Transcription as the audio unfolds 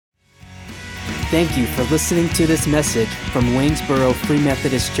Thank you for listening to this message from Waynesboro Free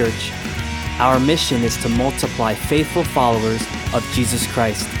Methodist Church. Our mission is to multiply faithful followers of Jesus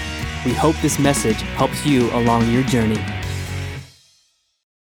Christ. We hope this message helps you along your journey. Go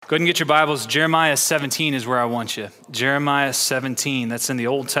ahead and get your Bibles. Jeremiah 17 is where I want you. Jeremiah 17, that's in the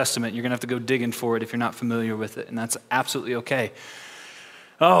Old Testament. You're going to have to go digging for it if you're not familiar with it, and that's absolutely okay.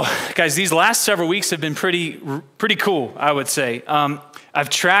 Oh, guys, these last several weeks have been pretty cool, I would say. I've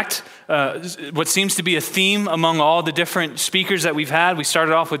tracked what seems to be a theme among all the different speakers that we've had. We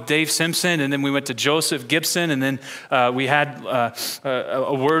started off with Dave Simpson, and then we went to Joseph Gibson, and then we had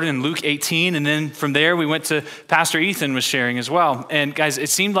a word in Luke 18, and then from there we went to Pastor Ethan was sharing as well. And guys, it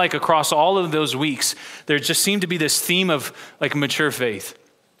seemed like across all of those weeks, there just seemed to be this theme of like mature faith,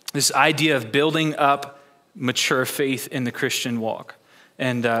 this idea of building up mature faith in the Christian walk.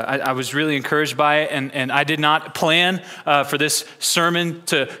 And I was really encouraged by it, and I did not plan for this sermon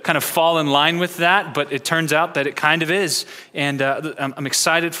to kind of fall in line with that, but it turns out that it kind of is. And I'm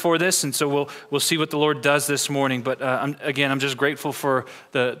excited for this, and so we'll see what the Lord does this morning. But I'm just grateful for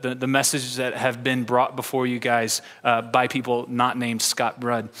the messages that have been brought before you guys by people not named Scott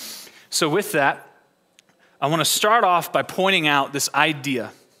Brudd. So with that, I want to start off by pointing out this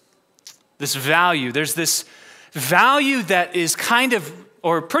idea, this value. There's this value that is kind of,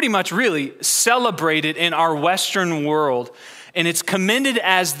 or pretty much really, celebrated in our Western world. And it's commended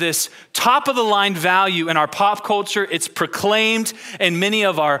as this top-of-the-line value in our pop culture. It's proclaimed in many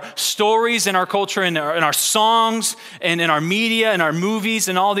of our stories in our culture, in our songs, and in our media, and our movies,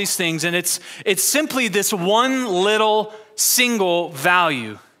 and all these things. And it's simply this one little single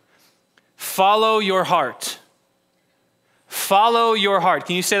value. Follow your heart. Follow your heart.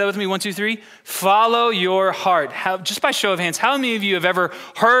 Can you say that with me? 1, 2, 3. Follow your heart. Just by show of hands, how many of you have ever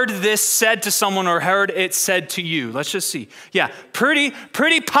heard this said to someone or heard it said to you? Let's just see. Yeah, pretty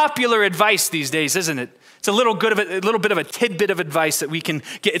popular advice these days, isn't it? It's a little bit of a tidbit of advice that we can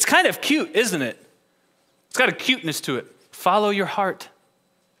get. It's kind of cute, isn't it? It's got a cuteness to it. Follow your heart.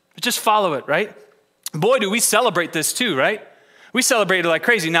 Just follow it, right? Boy, do we celebrate this too, right? We celebrated like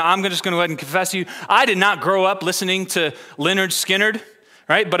crazy. Now, I'm just going to go ahead and confess to you, I did not grow up listening to Lynyrd Skynyrd,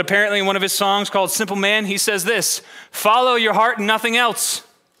 right? But apparently in one of his songs called Simple Man, he says this, follow your heart and nothing else.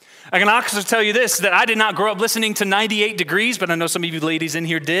 I can also tell you this, that I did not grow up listening to 98 Degrees, but I know some of you ladies in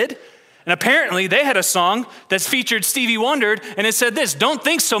here did. And apparently they had a song that's featured Stevie Wonder, and it said this, don't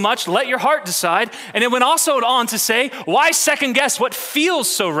think so much, let your heart decide. And it went also on to say, why second guess what feels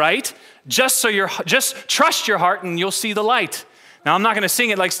so right? Just trust your heart and you'll see the light. Now, I'm not going to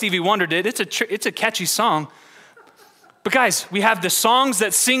sing it like Stevie Wonder did. It's a catchy song. But guys, we have the songs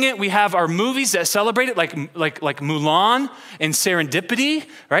that sing it. We have our movies that celebrate it, like Mulan and Serendipity,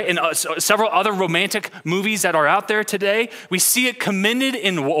 right? And several other romantic movies that are out there today. We see it commended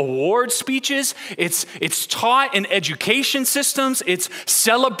in award speeches. It's taught in education systems. It's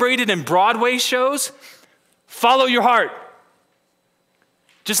celebrated in Broadway shows. Follow your heart.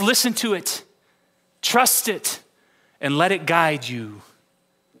 Just listen to it. Trust it. And let it guide you.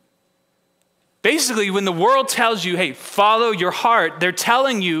 Basically, when the world tells you, hey, follow your heart, they're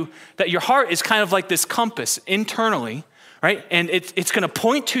telling you that your heart is kind of like this compass internally, right? And it's going to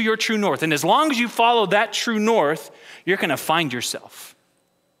point to your true north. And as long as you follow that true north, you're going to find yourself.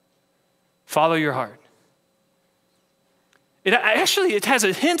 Follow your heart. It has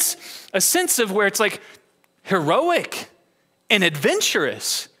a sense of where it's like heroic and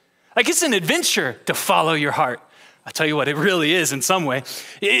adventurous. Like it's an adventure to follow your heart. I tell you what, it really is in some way.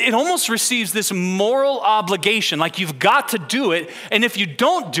 It almost receives this moral obligation, like you've got to do it, and if you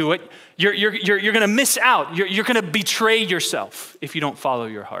don't do it, you're going to miss out. You're going to betray yourself if you don't follow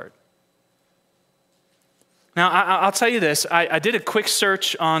your heart. Now, I'll tell you this. I did a quick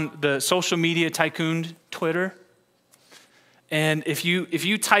search on the social media tycoon Twitter, and if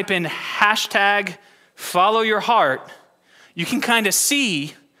you type in hashtag follow your heart, you can kind of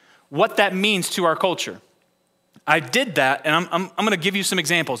see what that means to our culture. I did that, and I'm going to give you some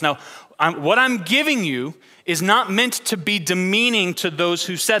examples. Now, what I'm giving you is not meant to be demeaning to those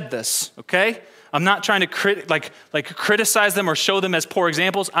who said this, okay? I'm not trying to criticize them or show them as poor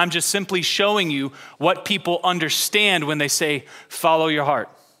examples. I'm just simply showing you what people understand when they say, follow your heart.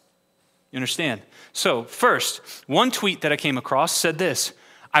 You understand? So first, one tweet that I came across said this,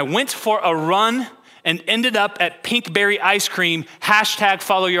 I went for a run and ended up at Pinkberry ice cream, hashtag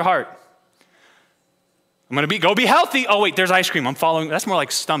follow your heart. I'm going to go be healthy. Oh, wait, there's ice cream. I'm following. That's more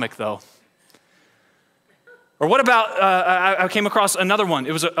like stomach, though. Or what about, I came across another one.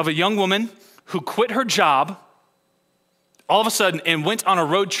 It was of a young woman who quit her job all of a sudden and went on a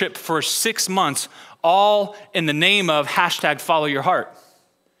road trip for 6 months, all in the name of hashtag follow your heart.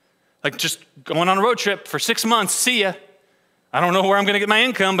 Like just going on a road trip for 6 months, see ya. I don't know where I'm going to get my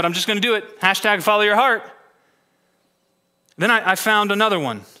income, but I'm just going to do it. Hashtag follow your heart. Then I found another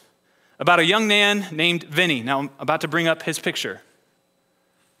one about a young man named Vinny. Now I'm about to bring up his picture.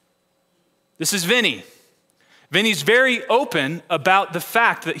 This is Vinny. Vinny's very open about the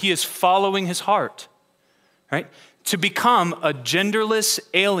fact that he is following his heart, right? To become a genderless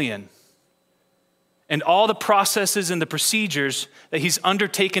alien. And all the processes and the procedures that he's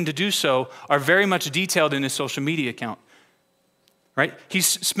undertaken to do so are very much detailed in his social media account. Right? He's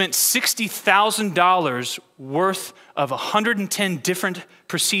spent $60,000 worth of 110 different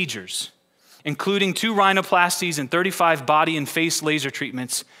procedures, including 2 rhinoplasties and 35 body and face laser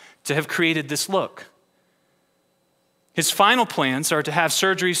treatments to have created this look. His final plans are to have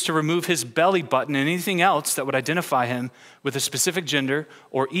surgeries to remove his belly button and anything else that would identify him with a specific gender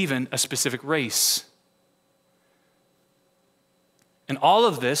or even a specific race. And all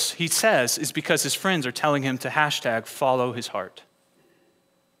of this, he says, is because his friends are telling him to hashtag follow his heart.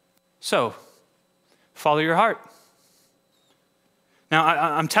 So, follow your heart. Now,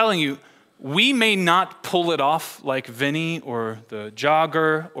 I'm telling you, we may not pull it off like Vinny or the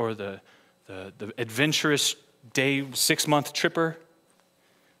jogger or the adventurous day 6-month tripper.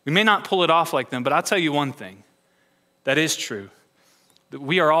 We may not pull it off like them, but I'll tell you one thing that is true. That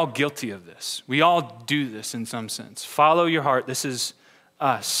we are all guilty of this. We all do this in some sense. Follow your heart. This is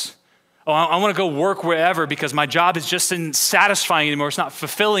us. Oh, I want to go work wherever because my job is just isn't satisfying anymore. It's not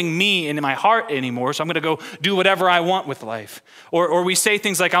fulfilling me in my heart anymore. So I'm going to go do whatever I want with life. Or we say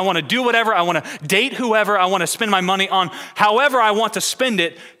things like, I want to do whatever. I want to date whoever. I want to spend my money on however I want to spend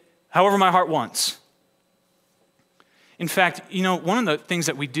it, however my heart wants. In fact, one of the things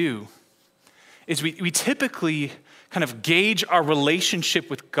that we do is we typically kind of gauge our relationship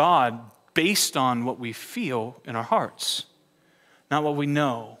with God based on what we feel in our hearts, not what we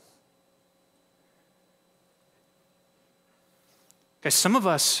know. Guys, some of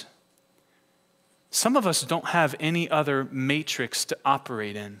us don't have any other matrix to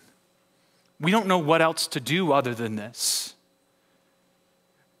operate in. We don't know what else to do other than this.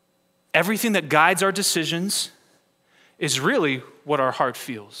 Everything that guides our decisions is really what our heart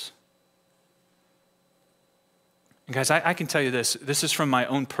feels. And guys, I can tell you this is from my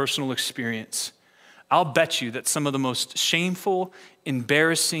own personal experience. I'll bet you that some of the most shameful,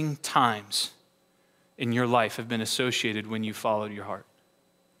 embarrassing times in your life have been associated when you followed your heart.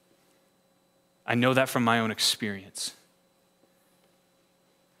 I know that from my own experience.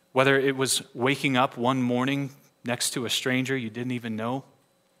 Whether it was waking up one morning next to a stranger you didn't even know,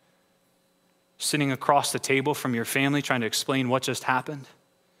 sitting across the table from your family trying to explain what just happened,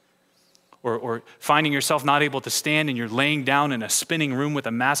 or finding yourself not able to stand and you're laying down in a spinning room with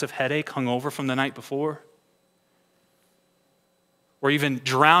a massive headache hungover from the night before, or even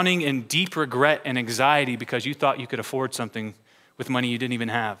drowning in deep regret and anxiety because you thought you could afford something with money you didn't even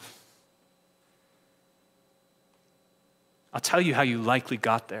have. I'll tell you how you likely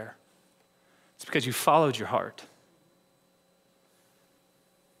got there. It's because you followed your heart.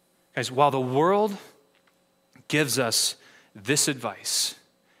 Guys, while the world gives us this advice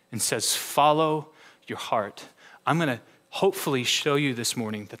and says, follow your heart, I'm going to hopefully show you this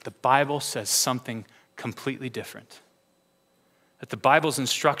morning that the Bible says something completely different. That the Bible's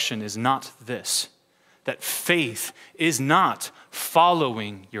instruction is not this, that faith is not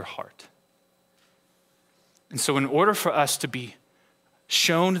following your heart. And so in order for us to be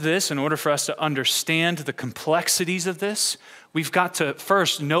shown this, in order for us to understand the complexities of this, we've got to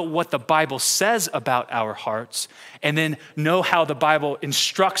first know what the Bible says about our hearts, and then know how the Bible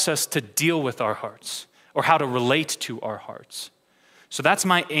instructs us to deal with our hearts, or how to relate to our hearts. So that's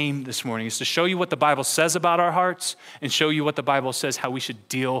my aim this morning, is to show you what the Bible says about our hearts and show you what the Bible says how we should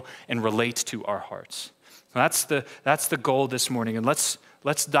deal and relate to our hearts. That's the goal this morning, and let's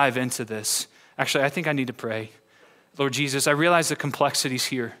dive into this. Actually, I think I need to pray. Lord Jesus, I realize the complexities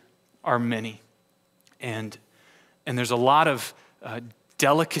here are many, and there's a lot of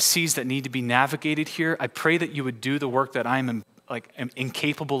delicacies that need to be navigated here. I pray that you would do the work that I'm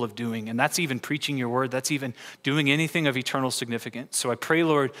incapable of doing, and that's even preaching your word. That's even doing anything of eternal significance. So I pray,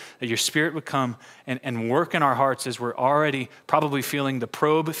 Lord, that your Spirit would come and work in our hearts as we're already probably feeling the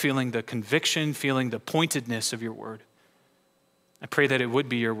probe, feeling the conviction, feeling the pointedness of your word. I pray that it would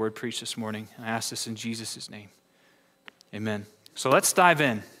be your word preached this morning. I ask this in Jesus' name. Amen. So let's dive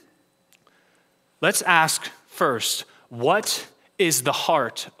in. Let's ask first, what is the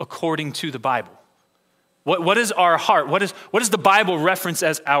heart according to the Bible? What is our heart? What does the Bible reference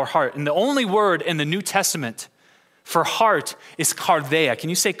as our heart? And the only word in the New Testament for heart is cardeia. Can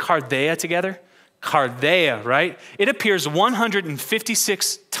you say cardeia together? Cardia, right? It appears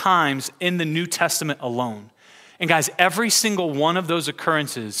 156 times in the New Testament alone. And guys, every single one of those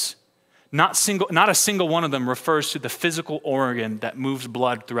occurrences, not a single one of them refers to the physical organ that moves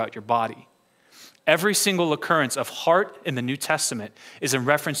blood throughout your body. Every single occurrence of heart in the New Testament is in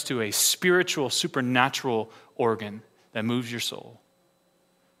reference to a spiritual, supernatural organ that moves your soul.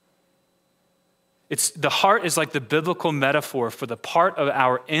 The heart is like the biblical metaphor for the part of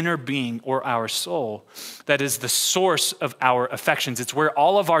our inner being or our soul that is the source of our affections. It's where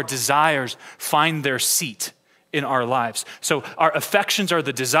all of our desires find their seat in our lives. So our affections are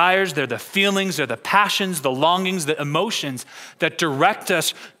the desires, they're the feelings, they're the passions, the longings, the emotions that direct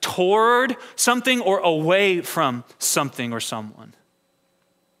us toward something or away from something or someone.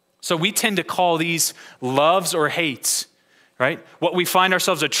 So we tend to call these loves or hates, right? What we find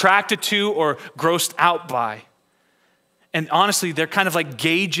ourselves attracted to or grossed out by. And honestly, they're kind of like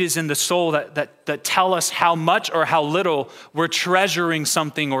gauges in the soul that tell us how much or how little we're treasuring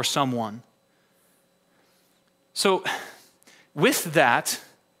something or someone. So with that,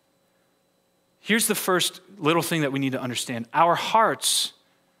 here's the first little thing that we need to understand. Our hearts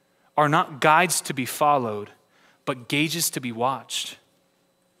are not guides to be followed, but gauges to be watched.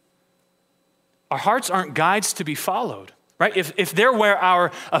 Our hearts aren't guides to be followed, right? If they're where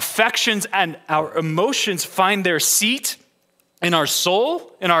our affections and our emotions find their seat in our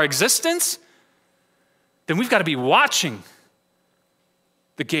soul, in our existence, then we've got to be watching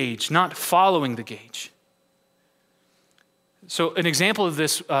the gauge, not following the gauge. So an example of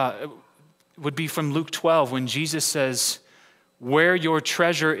this would be from Luke 12 when Jesus says, where your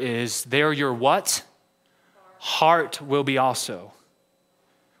treasure is, there your what? Heart will be also.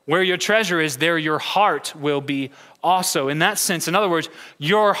 Where your treasure is, there your heart will be also. In that sense, in other words,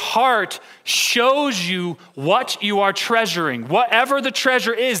 your heart shows you what you are treasuring. Whatever the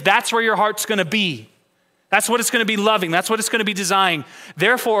treasure is, that's where your heart's going to be. That's what it's going to be loving. That's what it's going to be desiring.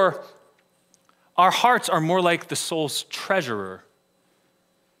 Therefore, our hearts are more like the soul's treasurer.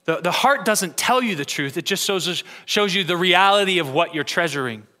 The heart doesn't tell you the truth. It just shows you the reality of what you're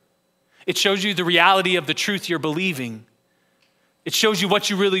treasuring. It shows you the reality of the truth you're believing. It shows you what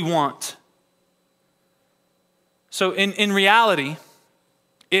you really want. So in reality,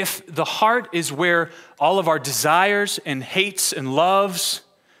 if the heart is where all of our desires and hates and loves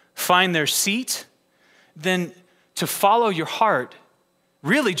find their seat, then to follow your heart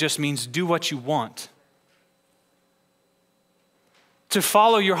really just means do what you want. To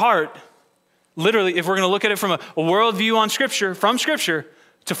follow your heart, literally, if we're going to look at it from a worldview on Scripture, from Scripture,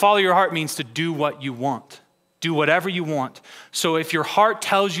 to follow your heart means to do what you want. Do whatever you want. So if your heart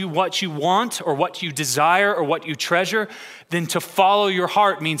tells you what you want or what you desire or what you treasure, then to follow your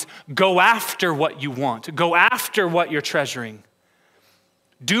heart means go after what you want. Go after what you're treasuring.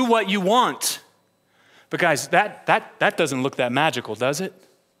 Do what you want. But guys, that doesn't look that magical, does it?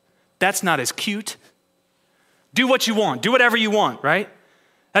 That's not as cute. Do what you want. Do whatever you want, right?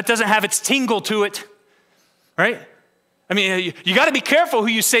 That doesn't have its tingle to it, right? I mean, you got to be careful who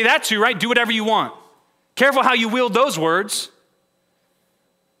you say that to, right? Do whatever you want. Careful how you wield those words.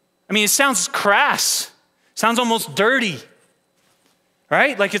 I mean, it sounds crass. It sounds almost dirty,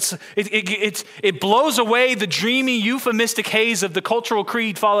 right? Like it blows away the dreamy, euphemistic haze of the cultural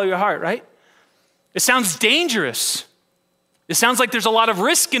creed, follow your heart, right? It sounds dangerous. It sounds like there's a lot of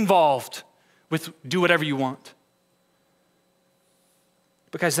risk involved with do whatever you want.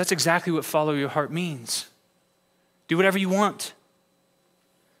 But guys, that's exactly what follow your heart means. Do whatever you want.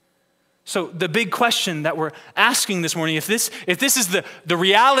 So the big question that we're asking this morning, if this is the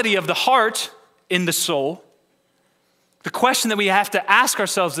reality of the heart in the soul, the question that we have to ask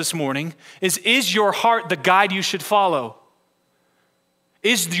ourselves this morning is your heart the guide you should follow?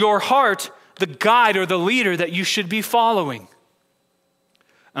 Is your heart the guide or the leader that you should be following?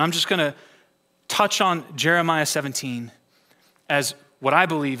 And I'm just going to touch on Jeremiah 17 as what I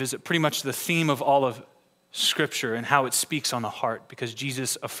believe is pretty much the theme of all of Scripture and how it speaks on the heart, because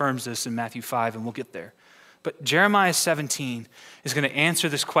Jesus affirms this in Matthew 5, and we'll get there. But Jeremiah 17 is going to answer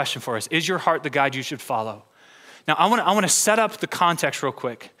this question for us. Is your heart the guide you should follow? Now, I want to set up the context real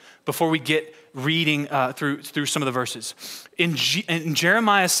quick before we get reading through some of the verses. In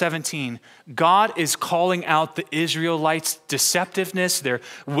Jeremiah 17, God is calling out the Israelites' deceptiveness, their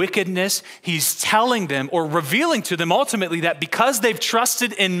wickedness. He's telling them or revealing to them ultimately that because they've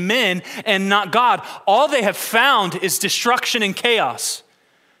trusted in men and not God, all they have found is destruction and chaos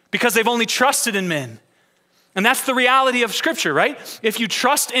because they've only trusted in men. And that's the reality of Scripture, right? If you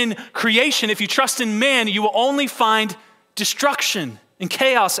trust in creation, if you trust in man, you will only find destruction and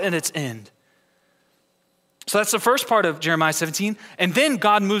chaos at its end. So that's the first part of Jeremiah 17. And then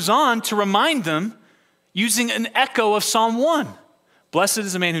God moves on to remind them using an echo of Psalm 1. Blessed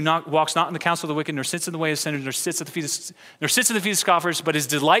is the man who walks not in the counsel of the wicked, nor sits in the way of sinners, nor sits at the feet of scoffers, but his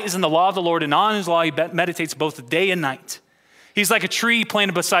delight is in the law of the Lord, and on his law he meditates both day and night. He's like a tree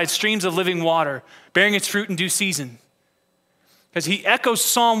planted beside streams of living water, bearing its fruit in due season. Because he echoes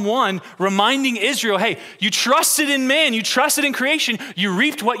Psalm 1, reminding Israel, hey, you trusted in man, you trusted in creation, you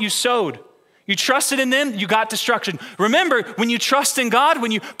reaped what you sowed. You trusted in them, you got destruction. Remember, when you trust in God,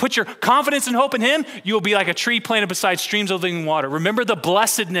 when you put your confidence and hope in him, you will be like a tree planted beside streams of living water. Remember the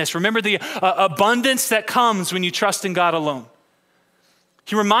blessedness, remember the abundance that comes when you trust in God alone.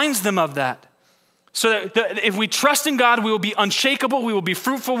 He reminds them of that. So that if we trust in God, we will be unshakable, we will be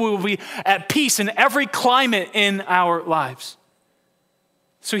fruitful, we will be at peace in every climate in our lives.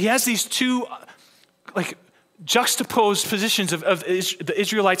 So he has these two juxtaposed positions of the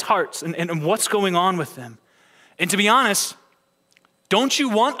Israelites' hearts and what's going on with them. And to be honest, don't you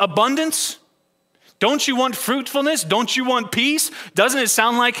want abundance? Don't you want fruitfulness? Don't you want peace? Doesn't it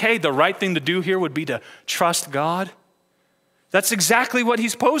sound like, hey, the right thing to do here would be to trust God? That's exactly what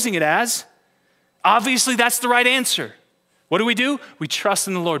he's posing it as. Obviously, that's the right answer. What do? We trust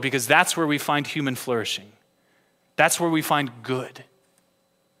in the Lord because that's where we find human flourishing. That's where we find good.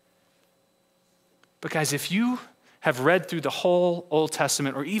 But guys, if you have read through the whole Old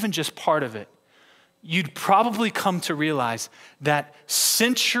Testament or even just part of it, you'd probably come to realize that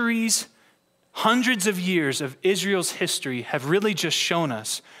centuries, hundreds of years of Israel's history have really just shown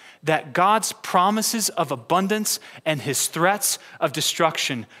us that God's promises of abundance and his threats of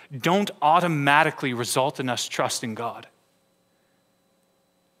destruction don't automatically result in us trusting God.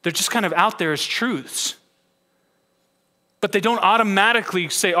 They're just kind of out there as truths. But they don't automatically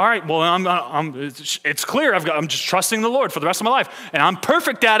say, all right, well, it's clear, I'm just trusting the Lord for the rest of my life, and I'm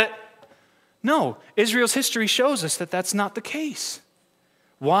perfect at it. No, Israel's history shows us that that's not the case.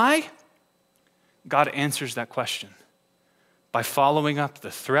 Why? God answers that question by following up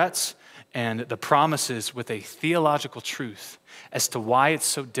the threats and the promises with a theological truth as to why it's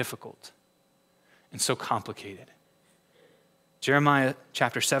so difficult and so complicated. Jeremiah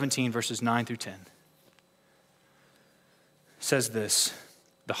chapter 17, verses 9 through 10. Says this,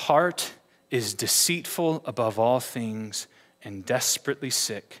 the heart is deceitful above all things and desperately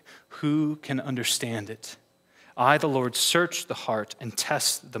sick. Who can understand it? I, the Lord, search the heart and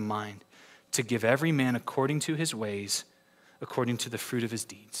test the mind to give every man according to his ways, according to the fruit of his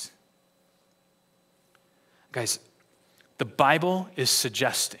deeds. Guys, the Bible is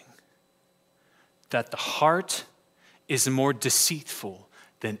suggesting that the heart is more deceitful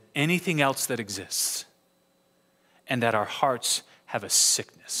than anything else that exists, and that our hearts have a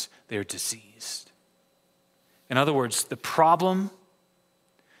sickness. They're diseased. In other words, the problem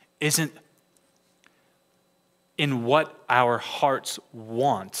isn't in what our hearts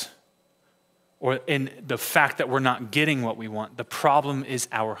want or in the fact that we're not getting what we want. The problem is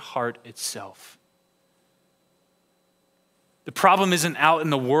our heart itself. The problem isn't out in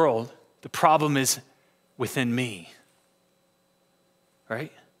the world. The problem is within me.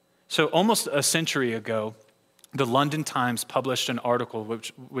 Right? So almost a century ago, the London Times published an article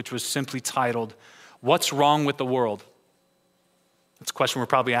which was simply titled, What's Wrong with the World? That's a question we're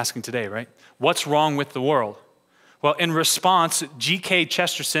probably asking today, right? What's wrong with the world? Well, in response, G.K.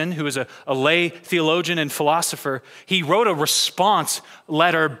 Chesterton, who is a lay theologian and philosopher, he wrote a response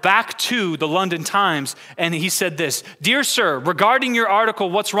letter back to the London Times, and he said this, Dear sir, regarding your article,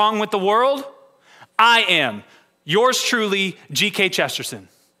 What's Wrong with the World? I am, yours truly, G.K. Chesterton.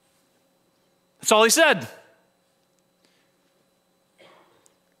 That's all he said.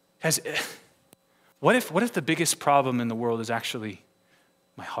 Guys, what if the biggest problem in the world is actually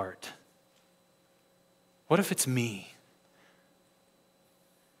my heart? What if it's me?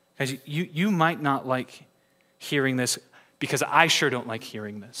 Guys, you might not like hearing this because I sure don't like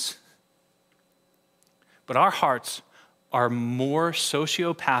hearing this. But our hearts are more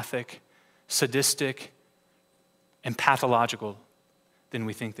sociopathic, sadistic, and pathological than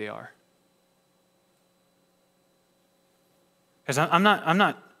we think they are. Because I'm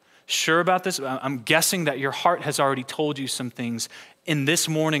not sure about this. I'm guessing that your heart has already told you some things in this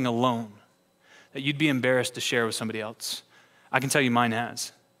morning alone that you'd be embarrassed to share with somebody else. I can tell you mine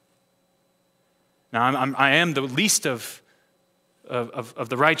has. Now, I am the least of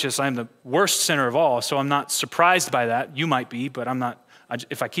the righteous. I am the worst sinner of all, so I'm not surprised by that. You might be, but I'm not.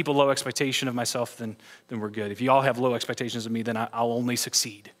 If I keep a low expectation of myself, then we're good. If you all have low expectations of me, then I'll only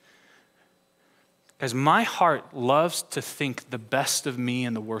succeed. Because my heart loves to think the best of me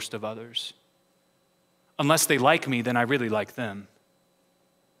and the worst of others. Unless they like me, then I really like them.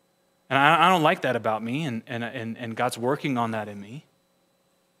 And I don't like that about me, and God's working on that in me.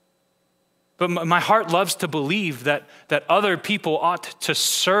 But my heart loves to believe that other people ought to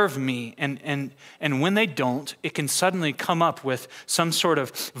serve me, and when they don't, it can suddenly come up with some sort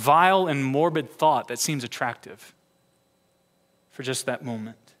of vile and morbid thought that seems attractive for just that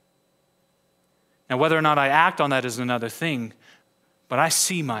moment. Now, whether or not I act on that is another thing, but I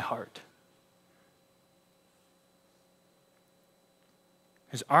see my heart.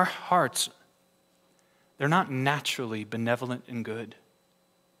 Because our hearts, they're not naturally benevolent and good.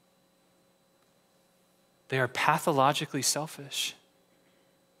 They are pathologically selfish.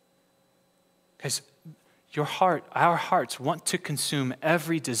 Because our hearts want to consume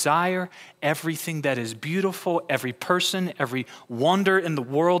every desire, everything that is beautiful, every person, every wonder in the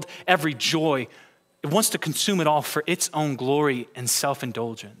world, every joy. It wants to consume it all for its own glory and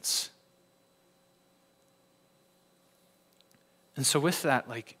self-indulgence. And so with that,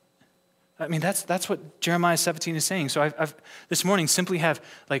 that's what Jeremiah 17 is saying. So I've this morning simply have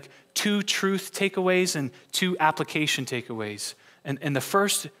two truth takeaways and two application takeaways. And the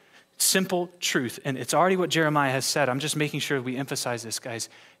first simple truth, and it's already what Jeremiah has said. I'm just making sure we emphasize this, guys.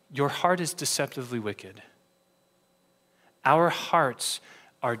 Your heart is deceptively wicked. Our hearts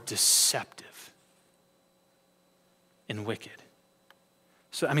are deceptive and wicked.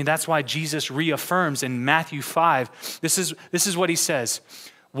 So, that's why Jesus reaffirms in Matthew 5, this is what he says.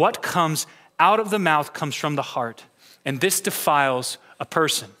 What comes out of the mouth comes from the heart, and this defiles a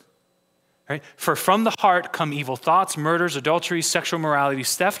person. Right? For from the heart come evil thoughts, murders, adultery, sexual immorality,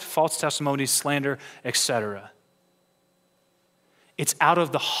 theft, false testimonies, slander, etc. It's out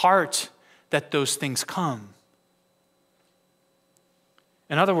of the heart that those things come.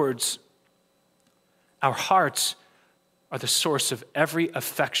 In other words, our hearts are the source of every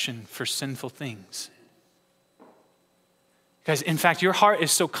affection for sinful things. Guys, in fact, your heart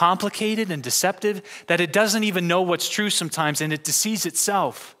is so complicated and deceptive that it doesn't even know what's true sometimes, and it deceives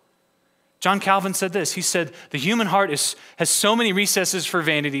itself. John Calvin said this. He said, the human heart has so many recesses for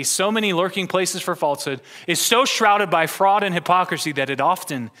vanity, so many lurking places for falsehood, is so shrouded by fraud and hypocrisy that it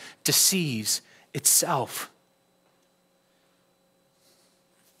often deceives itself.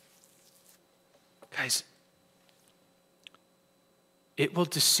 Guys, it will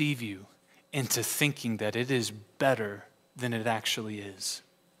deceive you into thinking that it is better than it actually is.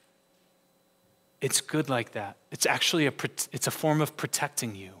 It's good like that. It's actually it's a form of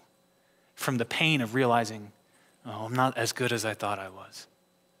protecting you from the pain of realizing, I'm not as good as I thought I was.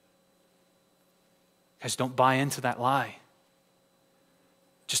 Guys, don't buy into that lie.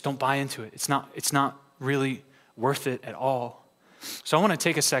 Just don't buy into it. It's not really worth it at all. So I want to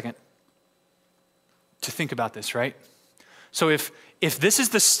take a second to think about this, right? So if this is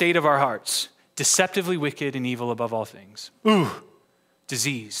the state of our hearts, deceptively wicked and evil above all things,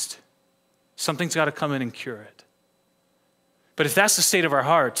 diseased, something's got to come in and cure it. But if that's the state of our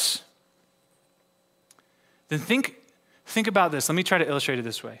hearts, then think about this. Let me try to illustrate it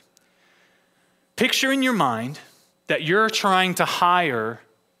this way. Picture in your mind that you're trying to hire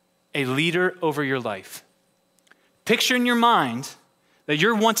a leader over your life. Picture in your mind that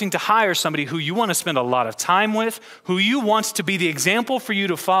you're wanting to hire somebody who you want to spend a lot of time with, who you want to be the example for you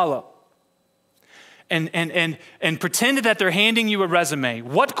to follow. And pretend that they're handing you a resume.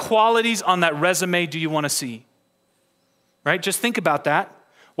 What qualities on that resume do you want to see? Right? Just think about that.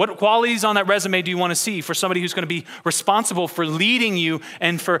 What qualities on that resume do you want to see for somebody who's going to be responsible for leading you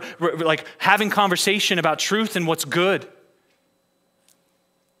and for having conversation about truth and what's good?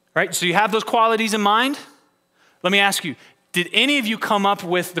 Right? So you have those qualities in mind? Let me ask you, did any of you come up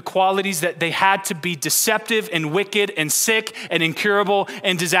with the qualities that they had to be deceptive and wicked and sick and incurable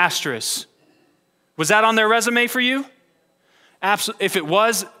and disastrous? Was that on their resume for you? Absolutely. If it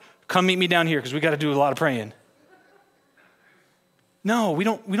was, come meet me down here because we got to do a lot of praying. No, we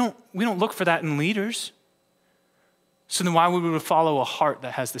don't look for that in leaders. So then why would we follow a heart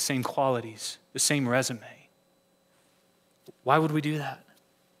that has the same qualities, the same resume? Why would we do that?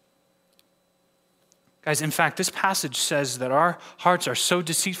 Guys, in fact, this passage says that our hearts are so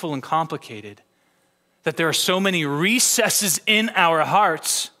deceitful and complicated that there are so many recesses in our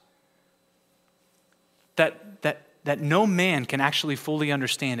hearts that no man can actually fully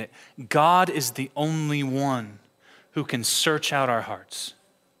understand it. God is the only one who can search out our hearts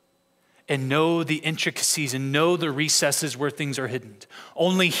and know the intricacies and know the recesses where things are hidden.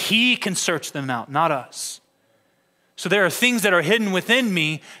 Only He can search them out, not us. So there are things that are hidden within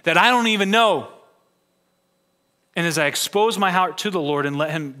me that I don't even know. And as I expose my heart to the Lord and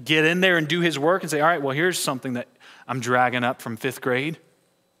let Him get in there and do His work and say, all right, well, here's something that I'm dragging up from 5th grade.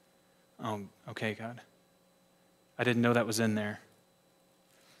 Oh, okay, God. I didn't know that was in there.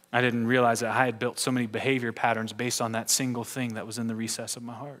 I didn't realize that I had built so many behavior patterns based on that single thing that was in the recess of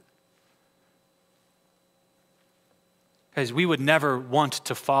my heart. Guys, we would never want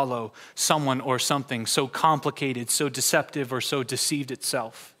to follow someone or something so complicated, so deceptive, or so deceived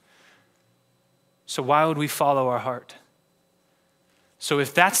itself. So why would we follow our heart? So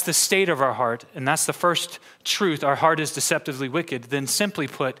if that's the state of our heart, and that's the first truth, our heart is deceptively wicked, then simply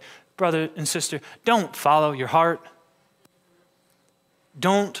put, brother and sister, don't follow your heart.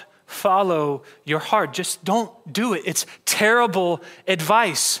 Don't follow your heart. Just don't do it. It's terrible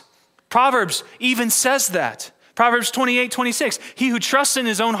advice. Proverbs even says that. Proverbs 28:26, he who trusts in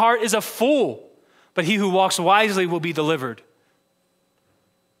his own heart is a fool, but he who walks wisely will be delivered.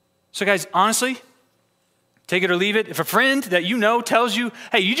 So guys, honestly, take it or leave it. If a friend that you know tells you,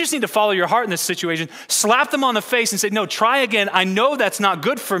 hey, you just need to follow your heart in this situation, slap them on the face and say, no, try again. I know that's not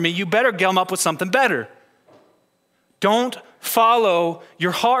good for me. You better come up with something better. Don't follow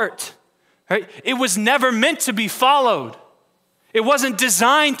your heart. Right? It was never meant to be followed. It wasn't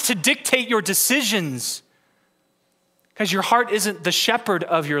designed to dictate your decisions. Because your heart isn't the shepherd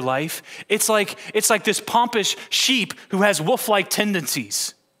of your life. It's like this pompous sheep who has wolf-like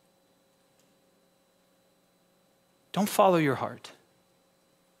tendencies. Don't follow your heart.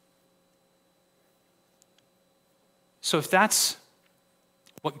 So if that's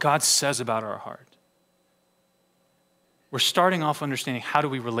what God says about our heart, we're starting off understanding how do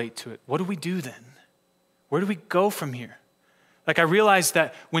we relate to it? What do we do then? Where do we go from here? Like I realize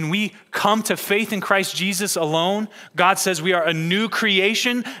that when we come to faith in Christ Jesus alone, God says we are a new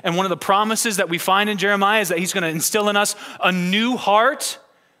creation. And one of the promises that we find in Jeremiah is that he's going to instill in us a new heart.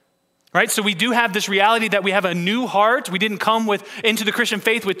 Right? So we do have this reality that we have a new heart. We didn't come into the Christian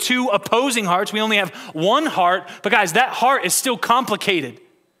faith with two opposing hearts. We only have one heart. But guys, that heart is still complicated.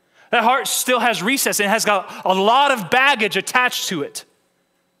 That heart still has recess and has got a lot of baggage attached to it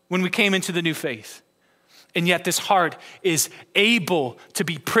when we came into the new faith. And yet this heart is able to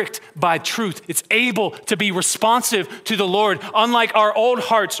be pricked by truth. It's able to be responsive to the Lord, unlike our old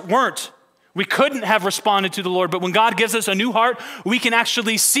hearts weren't. We couldn't have responded to the Lord, but when God gives us a new heart, we can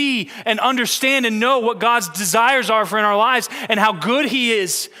actually see and understand and know what God's desires are for in our lives and how good he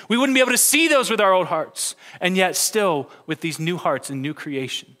is. We wouldn't be able to see those with our old hearts. And yet still, with these new hearts and new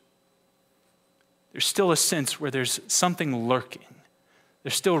creation, there's still a sense where there's something lurking.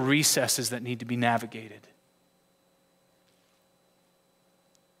 There's still recesses that need to be navigated.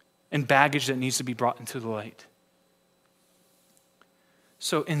 And baggage that needs to be brought into the light.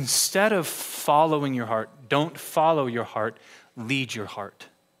 So instead of following your heart, don't follow your heart, lead your heart.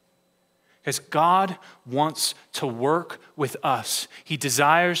 Because God wants to work with us. He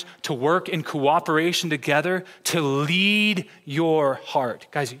desires to work in cooperation together to lead your heart.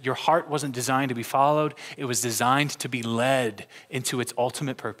 Guys, your heart wasn't designed to be followed. It was designed to be led into its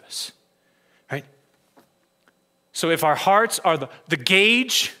ultimate purpose. Right? So if our hearts are the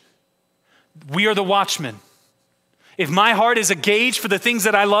gauge, we are the watchman. If my heart is a gauge for the things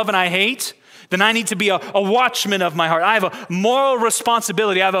that I love and I hate, then I need to be a watchman of my heart. I have a moral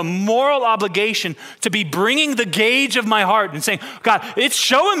responsibility. I have a moral obligation to be bringing the gauge of my heart and saying, God, it's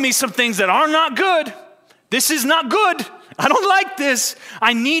showing me some things that are not good. This is not good. I don't like this.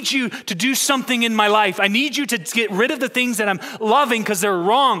 I need you to do something in my life. I need you to get rid of the things that I'm loving because they're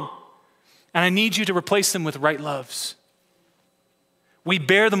wrong. And I need you to replace them with right loves. We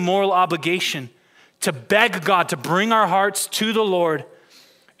bear the moral obligation to beg God to bring our hearts to the Lord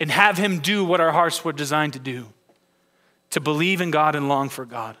and have him do what our hearts were designed to do, to believe in God and long for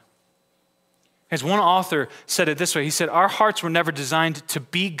God. As one author said it this way, he said, our hearts were never designed to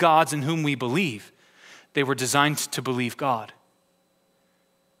be gods in whom we believe. They were designed to believe God.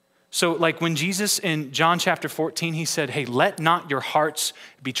 So like when Jesus in John chapter 14, he said, hey, let not your hearts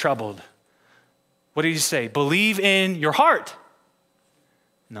be troubled. What did he say? Believe in your heart.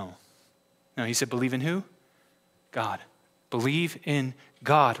 No, he said, believe in who? God. Believe in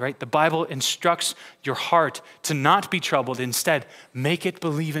God, right? The Bible instructs your heart to not be troubled. Instead, make it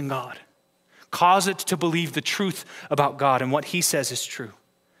believe in God. Cause it to believe the truth about God and what he says is true.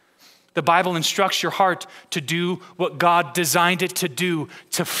 The Bible instructs your heart to do what God designed it to do,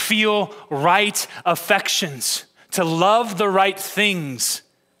 to feel right affections, to love the right things.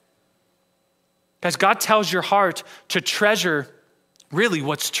 Guys, God tells your heart to treasure really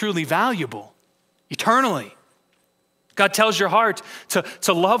what's truly valuable, eternally. God tells your heart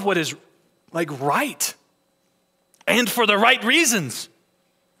to love what is like right and for the right reasons.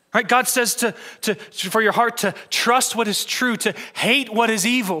 Right? God says for your heart to trust what is true, to hate what is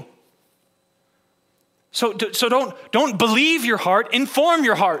evil. So don't believe your heart, inform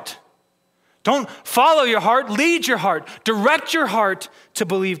your heart. Don't follow your heart, lead your heart. Direct your heart to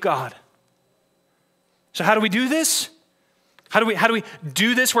believe God. So how do we do this? How do we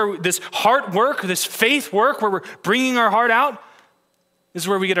do this, where this heart work, this faith work, where we're bringing our heart out? This is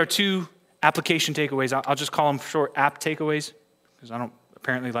where we get our 2 application takeaways. I'll just call them short app takeaways, because I don't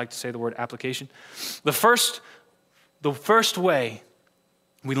apparently like to say the word application. The first way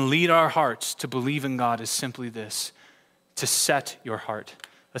we lead our hearts to believe in God is simply this: to set your heart.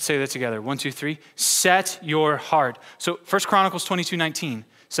 Let's say that together. 1, 2, 3. Set your heart. So 1 Chronicles 22:19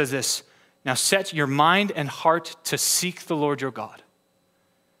 says this: now set your mind and heart to seek the Lord your God.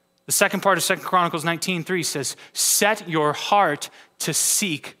 The second part of 2 Chronicles 19:3 says, set your heart to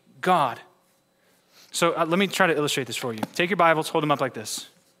seek God. So let me try to illustrate this for you. Take your Bibles, hold them up like this.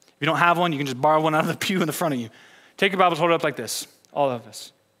 If you don't have one, you can just borrow one out of the pew in the front of you. Take your Bibles, hold it up like this, all of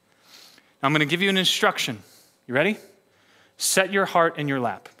us. Now I'm going to give you an instruction. You ready? Set your heart in your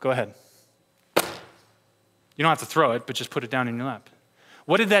lap. Go ahead. You don't have to throw it, but just put it down in your lap.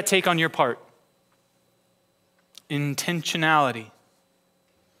 What did that take on your part? Intentionality.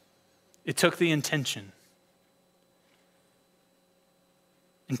 It took the intention.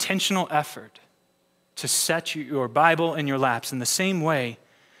 Intentional effort to set your Bible in your laps. In the same way,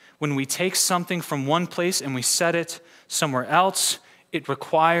 when we take something from one place and we set it somewhere else, it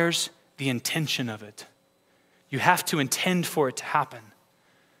requires the intention of it. You have to intend for it to happen.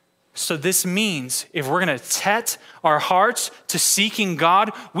 So this means if we're going to set our hearts to seeking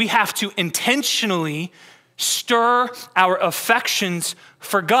God, we have to intentionally stir our affections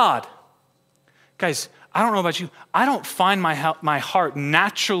for God. Guys, I don't know about you. I don't find my heart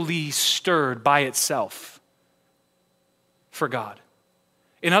naturally stirred by itself for God.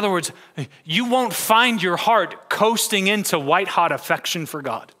 In other words, you won't find your heart coasting into white-hot affection for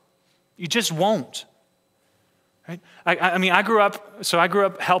God. You just won't. Right? I grew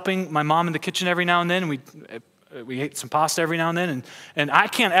up helping my mom in the kitchen every now and then. We ate some pasta every now and then. And I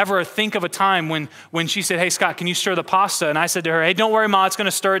can't ever think of a time when she said, hey, Scott, can you stir the pasta? And I said to her, hey, don't worry, Ma, it's going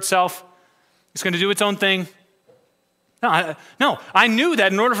to stir itself. It's going to do its own thing. No, I knew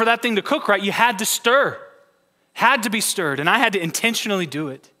that in order for that thing to cook right, you had to stir. Had to be stirred. And I had to intentionally do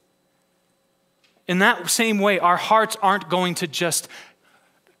it. In that same way, our hearts aren't going to just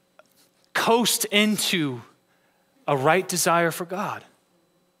coast into a right desire for God.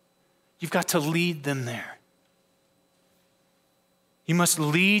 You've got to lead them there. You must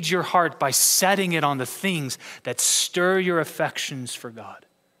lead your heart by setting it on the things that stir your affections for God.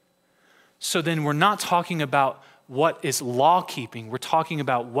 So then we're not talking about what is law-keeping. We're talking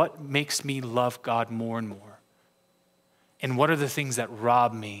about what makes me love God more and more. And what are the things that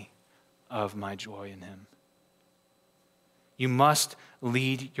rob me of my joy in Him? You must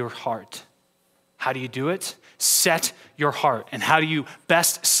lead your heart. How do you do it? Set your heart. And how do you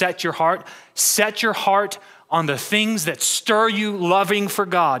best set your heart? Set your heart on the things that stir you loving for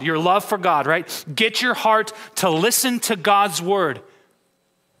God, your love for God, right? Get your heart to listen to God's word.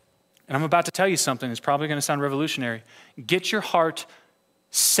 And I'm about to tell you something that's probably going to sound revolutionary. Get your heart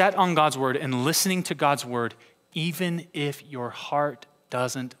set on God's word and listening to God's word, even if your heart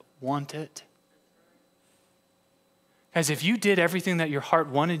doesn't want it. Guys, if you did everything that your heart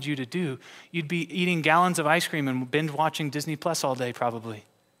wanted you to do, you'd be eating gallons of ice cream and binge watching Disney Plus all day probably.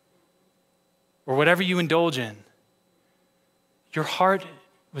 Or whatever you indulge in. Your heart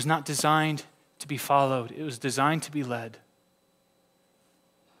was not designed to be followed. It was designed to be led.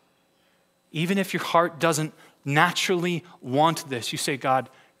 Even if your heart doesn't naturally want this, you say, God,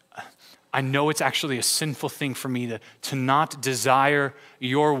 I know it's actually a sinful thing for me to not desire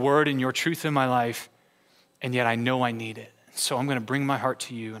your word and your truth in my life, and yet I know I need it. So I'm going to bring my heart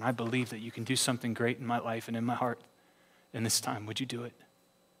to you, and I believe that you can do something great in my life and in my heart in this time. Would you do it?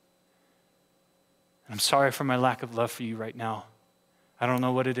 And I'm sorry for my lack of love for you right now. I don't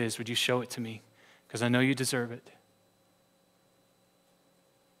know what it is. Would you show it to me? Because I know you deserve it.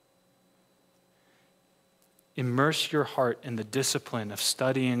 Immerse your heart in the discipline of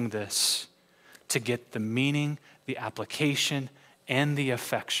studying this to get the meaning, the application, and the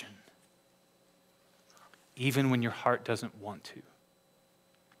affection, even when your heart doesn't want to.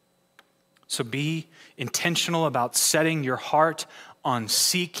 So be intentional about setting your heart on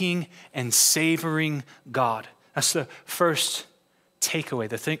seeking and savoring God. That's the first takeaway.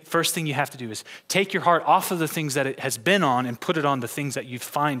 The first thing you have to do is take your heart off of the things that it has been on and put it on the things that you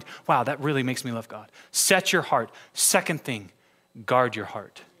find, wow, that really makes me love God. Set your heart. Second thing, guard your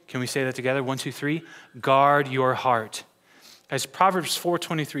heart. Can we say that together? 1, 2, 3. Guard your heart. Guys, Proverbs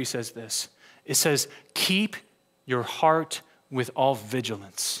 4:23 says this. It says, keep your heart with all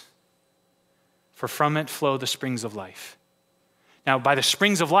vigilance, for from it flow the springs of life. Now, by the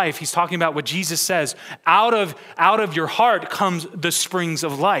springs of life, he's talking about what Jesus says, out of your heart comes the springs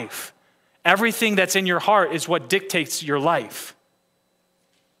of life. Everything that's in your heart is what dictates your life.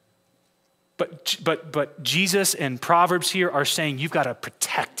 But Jesus and Proverbs here are saying you've got to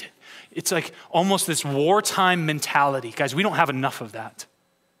protect it. It's like almost this wartime mentality. Guys, we don't have enough of that.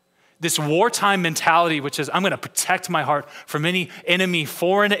 This wartime mentality, which is I'm going to protect my heart from any enemy,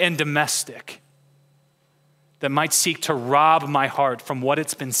 foreign and domestic, that might seek to rob my heart from what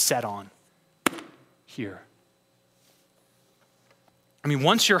it's been set on here. I mean,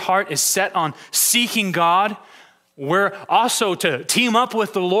 once your heart is set on seeking God, we're also to team up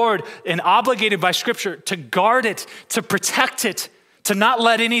with the Lord and obligated by Scripture to guard it, to protect it, to not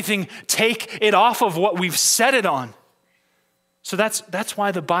let anything take it off of what we've set it on. So that's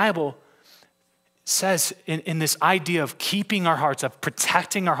why the Bible says in this idea of keeping our hearts, of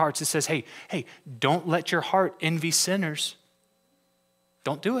protecting our hearts, it says, hey, don't let your heart envy sinners.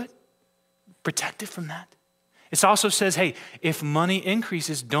 Don't do it. Protect it from that. It also says, hey, if money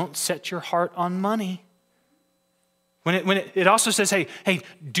increases, don't set your heart on money. It also says, hey,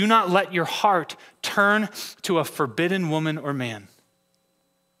 do not let your heart turn to a forbidden woman or man.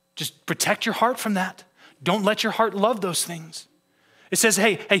 Just protect your heart from that. Don't let your heart love those things. It says,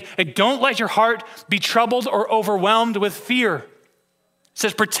 hey, don't let your heart be troubled or overwhelmed with fear. It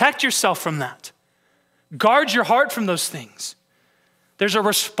says, protect yourself from that. Guard your heart from those things. There's a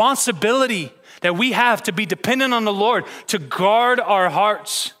responsibility that we have to be dependent on the Lord to guard our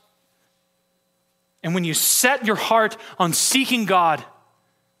hearts. And when you set your heart on seeking God,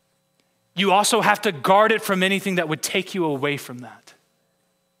 you also have to guard it from anything that would take you away from that.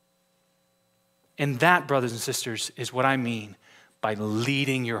 And that, brothers and sisters, is what I mean by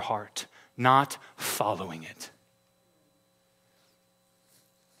leading your heart, not following it.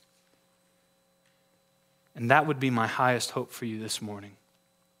 And that would be my highest hope for you this morning.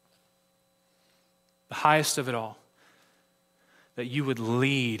 The highest of it all, that you would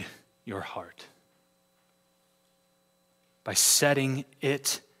lead your heart by setting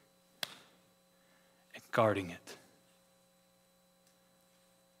it and guarding it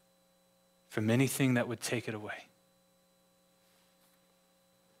from anything that would take it away.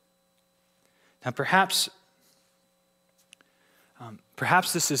 Now, perhaps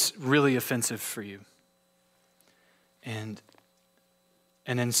this is really offensive for you. And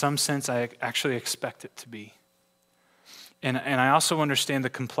in some sense, I actually expect it to be. And I also understand the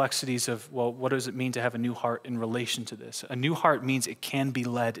complexities of, well, what does it mean to have a new heart in relation to this? A new heart means it can be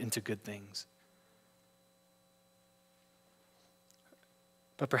led into good things.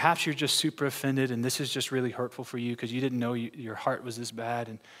 But perhaps you're just super offended and this is just really hurtful for you because you didn't know your heart was this bad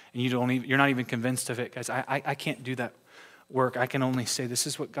and you're not even convinced of it. Guys, I can't do that work. I can only say this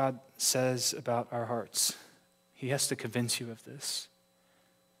is what God says about our hearts. He has to convince you of this.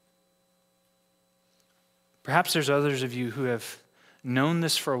 Perhaps there's others of you who have known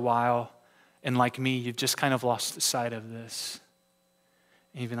this for a while and like me, you've just kind of lost sight of this.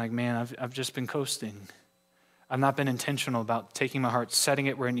 And you've been like, man, I've just been coasting. I've not been intentional about taking my heart, setting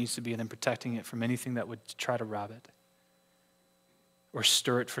it where it needs to be, and then protecting it from anything that would try to rob it or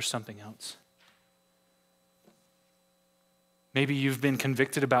stir it for something else. Maybe you've been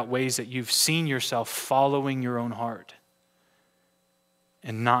convicted about ways that you've seen yourself following your own heart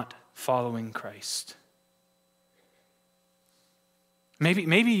and not following Christ.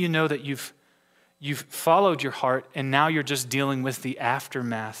 Maybe you know that you've followed your heart and now you're just dealing with the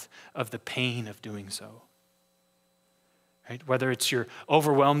aftermath of the pain of doing so. Right? Whether it's you're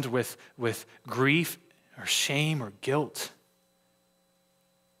overwhelmed with grief or shame or guilt.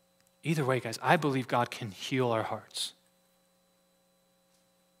 Either way, guys, I believe God can heal our hearts.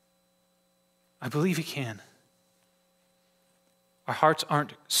 I believe He can. Our hearts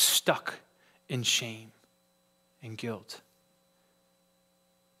aren't stuck in shame and guilt.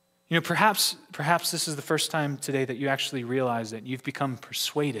 You know, perhaps this is the first time today that you actually realize that you've become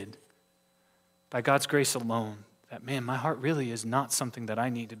persuaded by God's grace alone that, man, my heart really is not something that I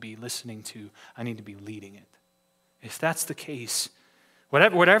need to be listening to. I need to be leading it. If that's the case,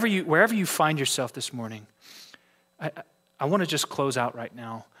 wherever you find yourself this morning, I want to just close out right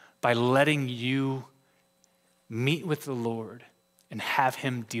now by letting you meet with the Lord and have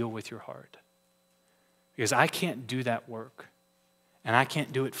Him deal with your heart. Because I can't do that work, and I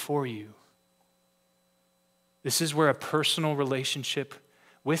can't do it for you. This is where a personal relationship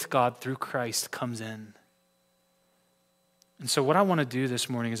with God through Christ comes in. And so what I want to do this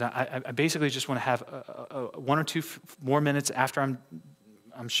morning is I basically just want to have 1 or 2 more minutes after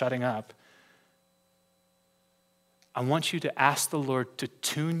I'm shutting up. I want you to ask the Lord to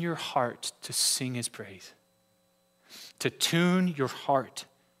tune your heart to sing His praise, to tune your heart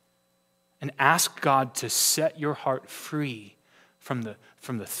and ask God to set your heart free from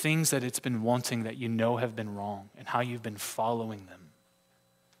the things that it's been wanting that you know have been wrong and how you've been following them.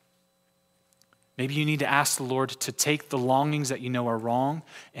 Maybe you need to ask the Lord to take the longings that you know are wrong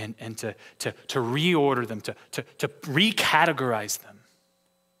and to reorder them, to recategorize them.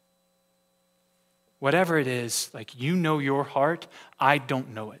 Whatever it is, like you know your heart, I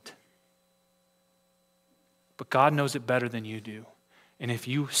don't know it. But God knows it better than you do. And if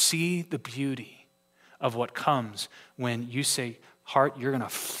you see the beauty of what comes when you say, heart, you're going to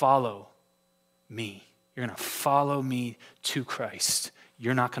follow me. You're going to follow me to Christ.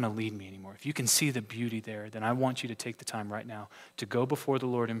 You're not going to lead me anymore. If you can see the beauty there, then I want you to take the time right now to go before the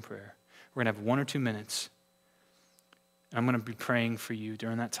Lord in prayer. We're going to have 1 or 2 minutes. I'm going to be praying for you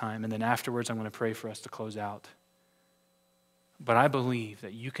during that time. And then afterwards, I'm going to pray for us to close out. But I believe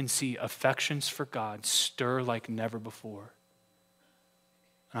that you can see affections for God stir like never before.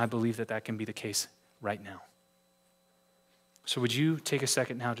 And I believe that that can be the case right now. So would you take a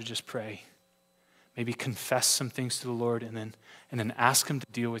second now to just pray? Maybe confess some things to the Lord and then ask him to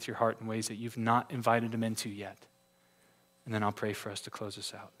deal with your heart in ways that you've not invited him into yet. And then I'll pray for us to close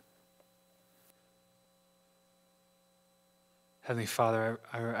this out. Heavenly Father,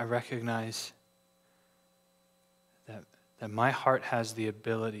 I recognize that my heart has the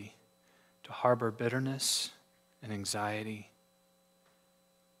ability to harbor bitterness and anxiety,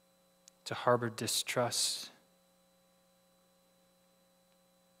 to harbor distrust,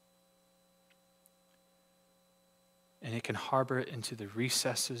 and it can harbor it into the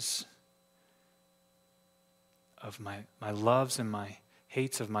recesses of my loves and my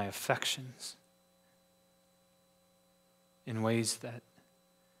hates, of my affections, in ways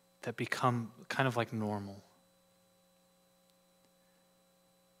that become kind of like normal.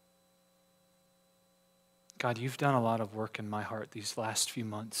 God, you've done a lot of work in my heart these last few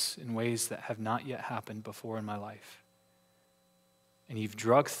months in ways that have not yet happened before in my life. And you've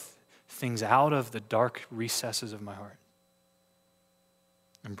drug things out of the dark recesses of my heart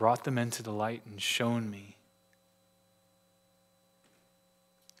and brought them into the light and shown me.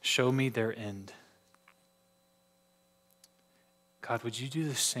 Show me their end. God, would you do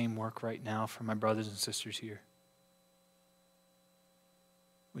the same work right now for my brothers and sisters here?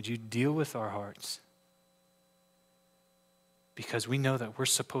 Would you deal with our hearts? Because we know that we're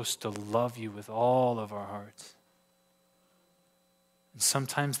supposed to love you with all of our hearts. And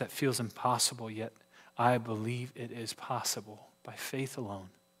sometimes that feels impossible, yet I believe it is possible by faith alone.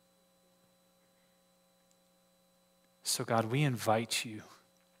 So God, we invite you,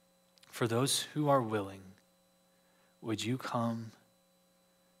 for those who are willing, would you come,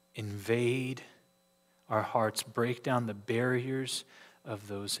 invade our hearts, break down the barriers of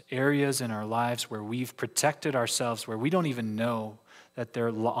those areas in our lives where we've protected ourselves, where we don't even know that they're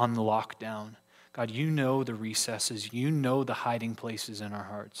on lockdown. God, you know the recesses. You know the hiding places in our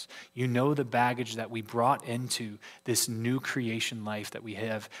hearts. You know the baggage that we brought into this new creation life that we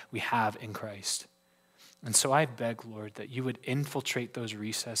have in Christ. And so I beg, Lord, that you would infiltrate those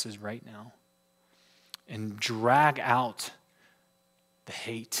recesses right now and drag out the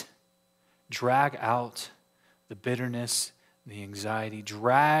hate, drag out the bitterness, the anxiety,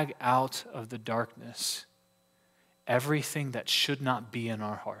 drag out of the darkness everything that should not be in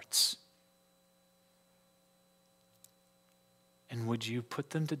our hearts. And would you put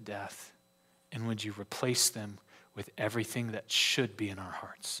them to death, and would you replace them with everything that should be in our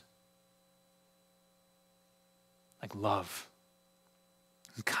hearts? Like love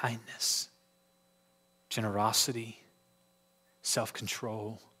and kindness, generosity,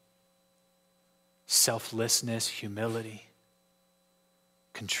 self-control, selflessness, humility,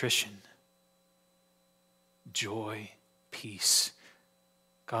 contrition, joy, peace.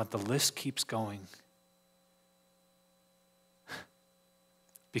 God, the list keeps going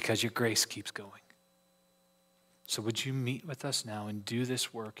because your grace keeps going. So would you meet with us now and do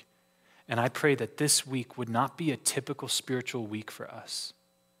this work? And I pray that this week would not be a typical spiritual week for us.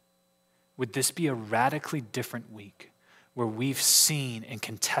 Would this be a radically different week where we've seen and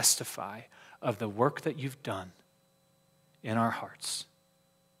can testify of the work that you've done in our hearts?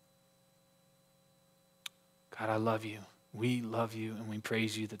 God, I love you. We love you, and we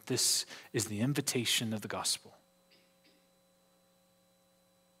praise you that this is the invitation of the gospel.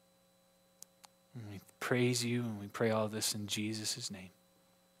 And we praise you, and we pray all this in Jesus' name.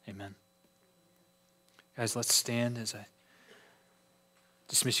 Amen. Guys, let's stand as I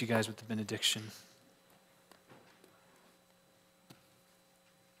dismiss you guys with the benediction.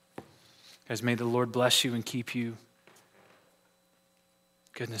 Guys, may the Lord bless you and keep you.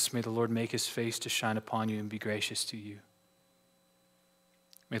 Goodness, may the Lord make his face to shine upon you and be gracious to you.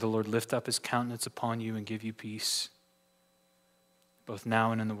 May the Lord lift up his countenance upon you and give you peace, both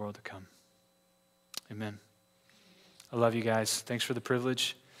now and in the world to come. Amen. I love you guys. Thanks for the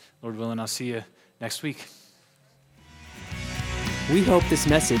privilege. Lord willing, I'll see you next week. We hope this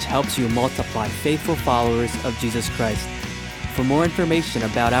message helps you multiply faithful followers of Jesus Christ. For more information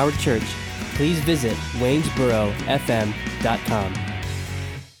about our church, please visit waynesborofm.com.